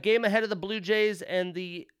a game ahead of the Blue Jays and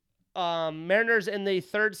the Mariners in the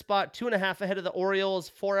third spot, 2.5 ahead of the Orioles,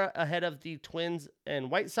 4 ahead of the Twins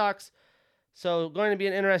and White Sox. So going to be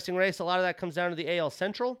an interesting race. A lot of that comes down to the AL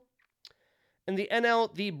Central. In the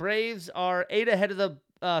NL, the Braves are 8 ahead of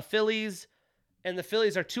the Phillies, and the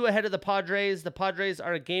Phillies are 2 ahead of the Padres. The Padres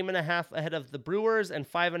are a game and a half ahead of the Brewers and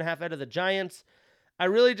 5.5 ahead of the Giants. I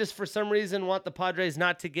really just, for some reason, want the Padres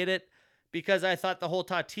not to get it because I thought the whole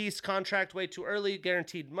Tatis contract way too early,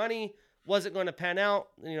 guaranteed money, wasn't going to pan out.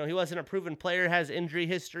 He wasn't a proven player, has injury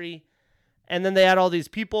history. And then they had all these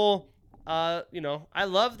people I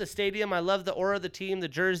love the stadium. I love the aura of the team, the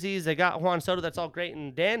jerseys. They got Juan Soto. That's all great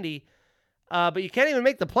and dandy. But you can't even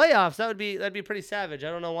make the playoffs. That'd be pretty savage. I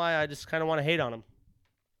don't know why. I just kind of want to hate on them.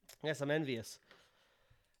 I guess I'm envious.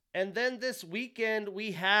 And then this weekend,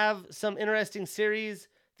 we have some interesting series.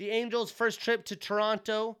 The Angels' first trip to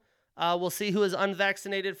Toronto. We'll see who is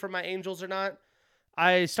unvaccinated for my Angels or not.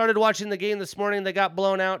 I started watching the game this morning. They got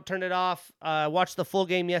blown out, turned it off. Watched the full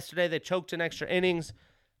game yesterday. They choked in extra innings.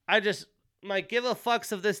 My give a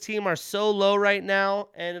fucks of this team are so low right now,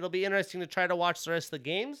 and it'll be interesting to try to watch the rest of the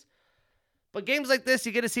games. But games like this,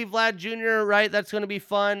 you get to see Vlad Jr., right? That's going to be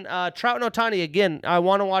fun. Trout and Ohtani, again, I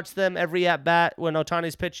want to watch them every at-bat. When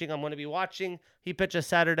Ohtani's pitching, I'm going to be watching. He pitches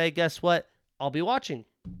Saturday. Guess what? I'll be watching.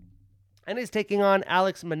 And he's taking on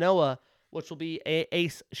Alex Manoah, which will be a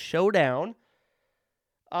ace showdown.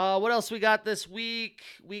 What else we got this week?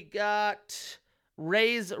 We got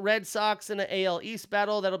Rays, Red Sox in an AL East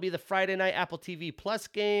battle. That'll be the Friday night Apple TV Plus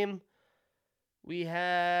game. We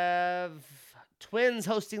have Twins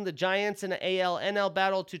hosting the Giants in an AL-NL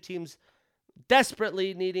battle. Two teams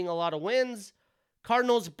desperately needing a lot of wins.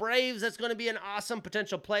 Cardinals, Braves, that's going to be an awesome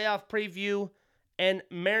potential playoff preview. And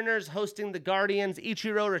Mariners hosting the Guardians.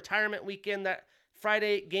 Ichiro retirement weekend. That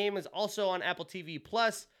Friday game is also on Apple TV+.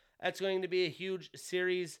 That's going to be a huge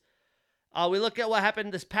series. We look at what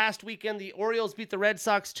happened this past weekend. The Orioles beat the Red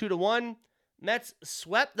Sox 2-1. Mets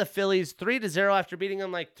swept the Phillies 3-0 after beating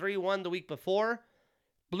them like 3-1 the week before.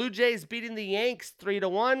 Blue Jays beating the Yanks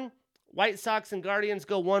 3-1. White Sox and Guardians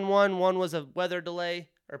go 1-1. One was a weather delay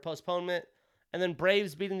or postponement. And then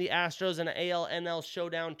Braves beating the Astros in an AL-NL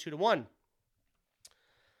showdown 2-1.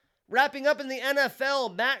 Wrapping up in the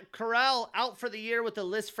NFL, Matt Corral out for the year with a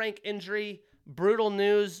Lisfranc injury. Brutal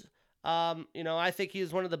news. I think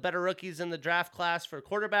he's one of the better rookies in the draft class for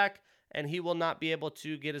quarterback, and he will not be able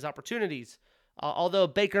to get his opportunities. Although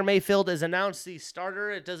Baker Mayfield is announced the starter,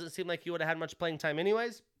 it doesn't seem like he would have had much playing time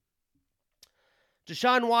anyways.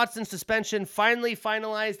 Deshaun Watson's suspension finally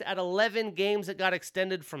finalized at 11 games. It got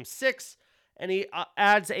extended from 6, and he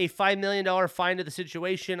adds a $5 million fine to the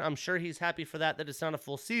situation. I'm sure he's happy for that it's not a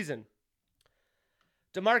full season.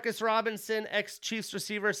 Demarcus Robinson, ex-Chiefs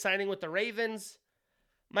receiver, signing with the Ravens.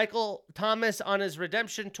 Michael Thomas on his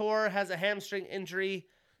redemption tour has a hamstring injury.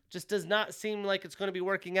 Just does not seem like it's going to be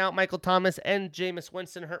working out. Michael Thomas and Jameis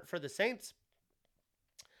Winston hurt for the Saints.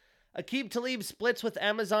 Aqib Talib splits with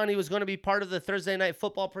Amazon. He was going to be part of the Thursday Night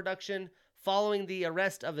Football production following the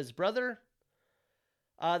arrest of his brother.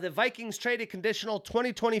 The Vikings trade a conditional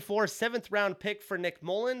 2024 7th-round pick for Nick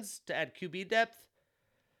Mullins to add QB depth.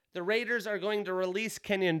 The Raiders are going to release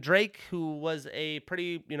Kenyon Drake, who was a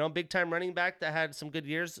pretty, big-time running back that had some good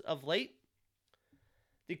years of late.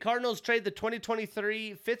 The Cardinals trade the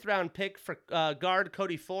 2023 5th-round pick for guard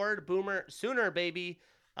Cody Ford. Boomer Sooner, baby.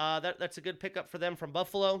 That's a good pickup for them from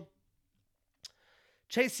Buffalo.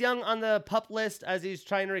 Chase Young on the PUP list as he's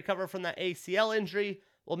trying to recover from that ACL injury.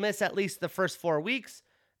 Will miss at least the first 4 weeks.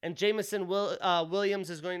 And Jamison Williams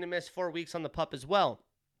is going to miss 4 weeks on the PUP as well.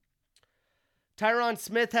 Tyron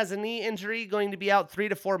Smith has a knee injury, going to be out 3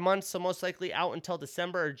 to 4 months, so most likely out until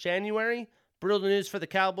December or January. Brutal news for the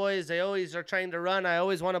Cowboys. They always are trying to run. I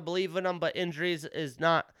always want to believe in them, but injuries is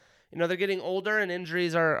not, they're getting older and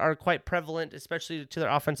injuries are quite prevalent, especially to their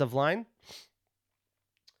offensive line.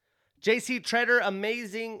 J.C. Treader,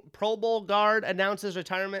 amazing Pro Bowl guard, announces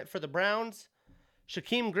retirement for the Browns.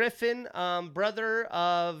 Shaquem Griffin, brother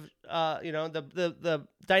of, the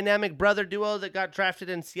dynamic brother duo that got drafted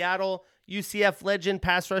in Seattle. UCF legend,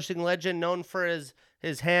 pass rushing legend, known for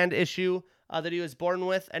his hand issue that he was born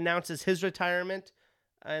with, announces his retirement.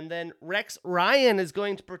 And then Rex Ryan is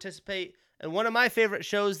going to participate in one of my favorite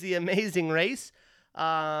shows, The Amazing Race.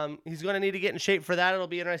 He's going to need to get in shape for that. It'll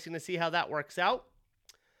be interesting to see how that works out.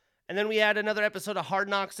 And then we had another episode of Hard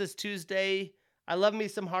Knocks this Tuesday. I love me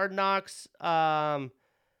some Hard Knocks. The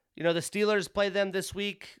Steelers play them this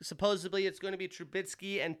week. Supposedly it's going to be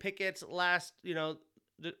Trubisky and Pickett's last,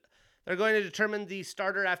 they're going to determine the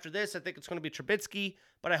starter after this. I think it's going to be Trubisky,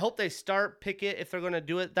 but I hope they start Pickett if they're going to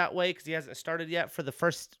do it that way because he hasn't started yet for the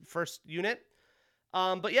first unit.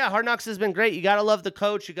 But yeah, Hard Knocks has been great. You got to love the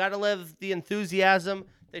coach. You got to love the enthusiasm.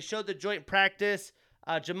 They showed the joint practice.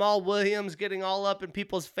 Jamal Williams getting all up in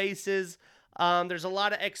people's faces. There's a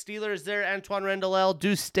lot of ex-Steelers there. Antoine Randall,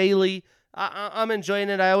 Deuce Staley. I'm enjoying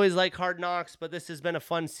it. I always like Hard Knocks, but this has been a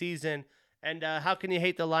fun season. And how can you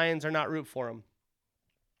hate the Lions or not root for them?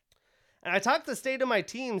 And I talked the state of my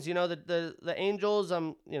teams. The Angels,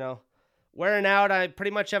 I'm, wearing out. I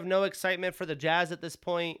pretty much have no excitement for the Jazz at this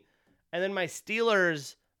point. And then my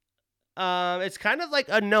Steelers, it's kind of like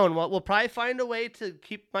unknown. We'll probably find a way to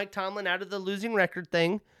keep Mike Tomlin out of the losing record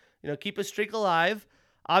thing. keep a streak alive.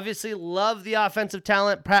 Obviously, love the offensive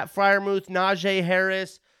talent. Pat Freiermuth, Najee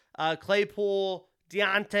Harris, Claypool,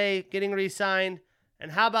 Deontay getting re-signed.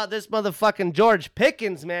 And how about this motherfucking George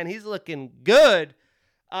Pickens, man? He's looking good.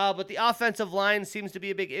 But the offensive line seems to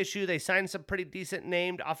be a big issue. They signed some pretty decent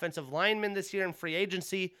named offensive linemen this year in free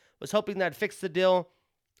agency. Was hoping that'd fix the deal.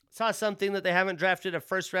 Saw something that they haven't drafted a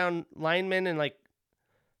first-round lineman in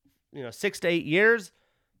 6 to 8 years.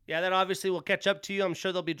 Yeah, that obviously will catch up to you. I'm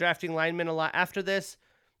sure they'll be drafting linemen a lot after this.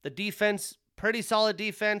 The defense, pretty solid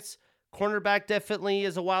defense. Cornerback definitely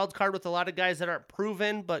is a wild card with a lot of guys that aren't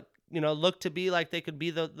proven, but look to be like they could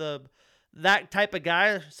be that type of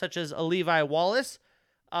guy, such as a Levi Wallace.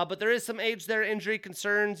 But there is some age there, injury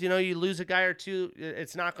concerns. You lose a guy or two,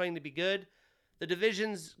 it's not going to be good. The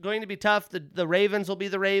division's going to be tough. The Ravens will be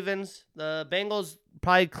the Ravens. The Bengals,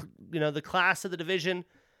 probably, the class of the division.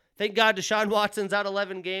 Thank God Deshaun Watson's out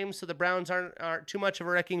 11 games, so the Browns aren't too much of a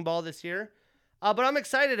wrecking ball this year. But I'm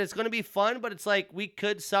excited. It's going to be fun, but it's like we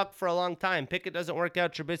could suck for a long time. Pickett doesn't work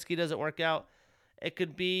out. Trubisky doesn't work out. It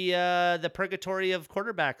could be the purgatory of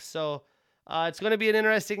quarterbacks. So it's going to be an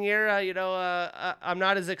interesting year. I'm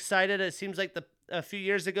not as excited. It seems like a few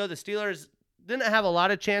years ago, the Steelers didn't have a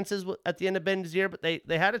lot of chances at the end of Ben's year, but they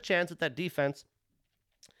had a chance with that defense.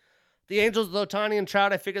 The Angels with Ohtani and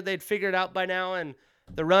Trout, I figured they'd figure it out by now. And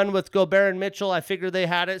the run with Gobert and Mitchell, I figured they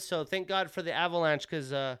had it. So thank God for the Avalanche,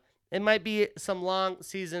 because it might be some long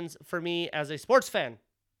seasons for me as a sports fan.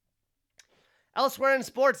 Elsewhere in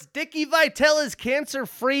sports, Dickie Vitale is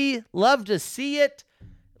cancer-free. Love to see it.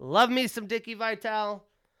 Love me some Dickie Vitale.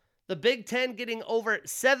 The Big Ten getting over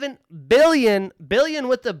 $7 billion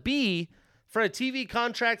with a B, for a TV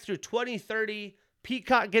contract through 2030.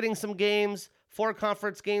 Peacock getting some games, 4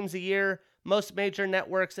 conference games a year. Most major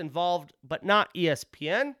networks involved, but not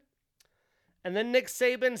ESPN. And then Nick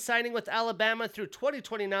Saban signing with Alabama through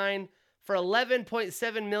 2029 for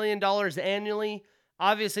 $11.7 million annually.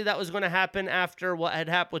 Obviously, that was going to happen after what had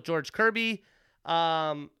happened with George Kirby.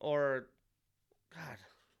 I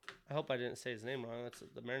hope I didn't say his name wrong. That's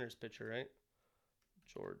the Mariners pitcher, right?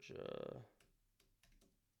 Georgia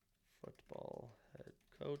football head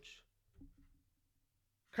coach.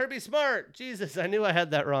 Kirby Smart. Jesus, I knew I had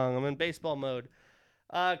that wrong. I'm in baseball mode.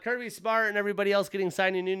 Kirby Smart and everybody else getting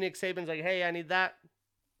signed. You knew Nick Saban's like, hey, I need that.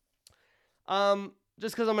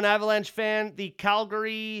 Just because I'm an Avalanche fan, the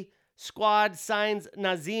Calgary squad signs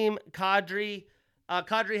Nazem Kadri.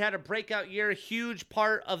 Kadri had a breakout year, huge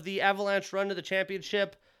part of the Avalanche run to the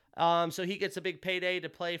championship. So he gets a big payday to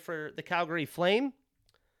play for the Calgary Flame.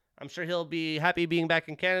 I'm sure he'll be happy being back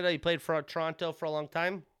in Canada. He played for Toronto for a long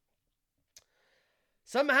time.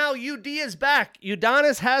 Somehow UD is back.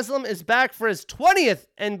 Udonis Haslem is back for his 20th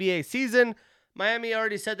NBA season. Miami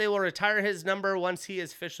already said they will retire his number once he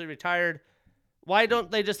is officially retired. Why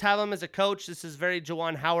don't they just have him as a coach? This is very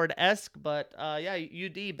Juwan Howard-esque, but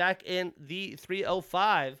UD back in the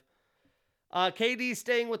 305. KD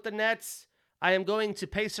staying with the Nets. I am going to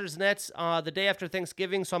Pacers Nets the day after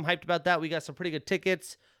Thanksgiving, so I'm hyped about that. We got some pretty good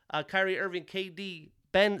tickets. Kyrie Irving, KD,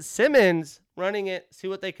 Ben Simmons running it. See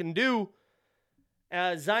what they can do.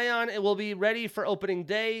 Zion, it will be ready for opening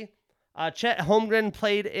day. Chet Holmgren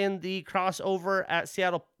played in the crossover at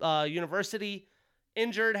Seattle University.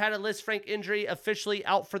 Injured, had a Liz Frank injury, officially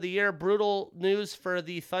out for the year. Brutal news for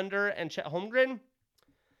the Thunder and Chet Holmgren.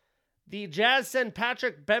 The Jazz send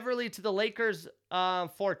Patrick Beverley to the Lakers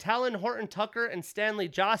for Talon Horton-Tucker and Stanley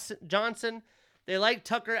Johnson. They liked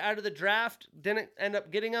Tucker out of the draft, didn't end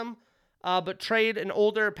up getting him, but trade an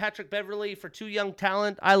older Patrick Beverley for 2 young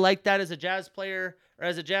talent. I like that as a Jazz player or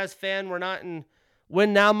as a Jazz fan. We're not in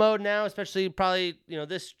win now mode now, especially probably,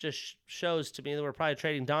 this just shows to me that we're probably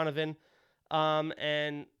trading Donovan.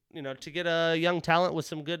 And to get a young talent with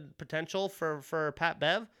some good potential for Pat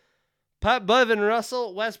Bev. Pat Bev and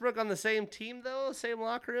Russell Westbrook on the same team, though, same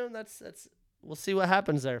locker room. That's we'll see what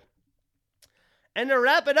happens there. And to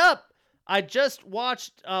wrap it up, I just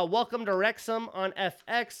watched Welcome to Wrexham on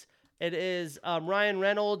FX. It is Ryan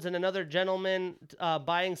Reynolds and another gentleman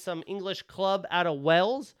buying some English club out of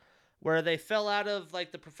Wales, where they fell out of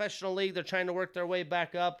the professional league. They're trying to work their way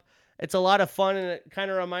back up. It's a lot of fun, and it kind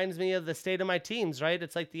of reminds me of the state of my teams, right?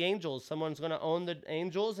 It's like the Angels. Someone's going to own the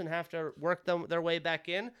Angels and have to work their way back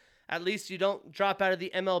in. At least you don't drop out of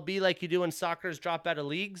the MLB like you do in soccer's drop out of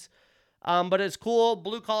leagues. But it's cool.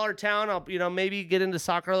 Blue-collar town. I'll, maybe get into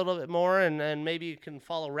soccer a little bit more, and maybe you can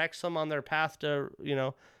follow Wrexham on their path to,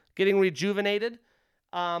 getting rejuvenated.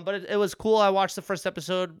 But it was cool. I watched the first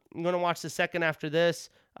episode. I'm going to watch the second after this.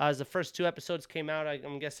 As the first 2 episodes came out,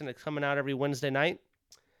 I'm guessing it's coming out every Wednesday night.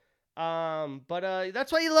 But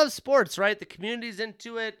that's why you love sports, right? The community's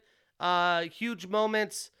into it. Huge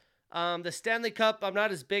moments. The Stanley Cup, I'm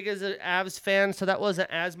not as big as an Avs fan, so that wasn't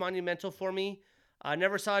as monumental for me. I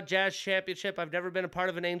never saw a Jazz championship. I've never been a part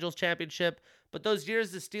of an Angels championship. But those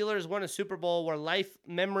years the Steelers won a Super Bowl were life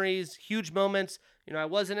memories, huge moments. I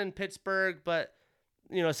wasn't in Pittsburgh, but,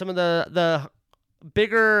 some of the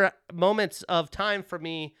bigger moments of time for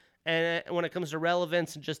me and when it comes to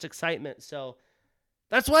relevance and just excitement. So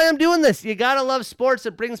that's why I'm doing this. You got to love sports.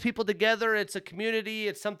 It brings people together. It's a community.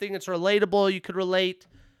 It's something that's relatable. You could relate.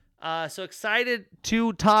 So excited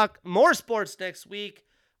to talk more sports next week.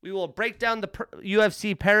 We will break down the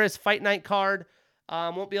UFC Paris Fight Night card.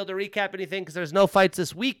 Won't be able to recap anything because there's no fights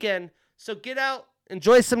this weekend. So get out,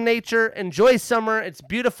 enjoy some nature, enjoy summer. It's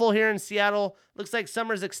beautiful here in Seattle. Looks like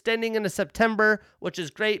summer's extending into September, which is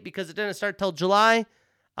great because it didn't start till July.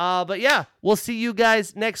 But yeah, we'll see you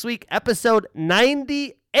guys next week. Episode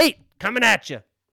 98 coming at you.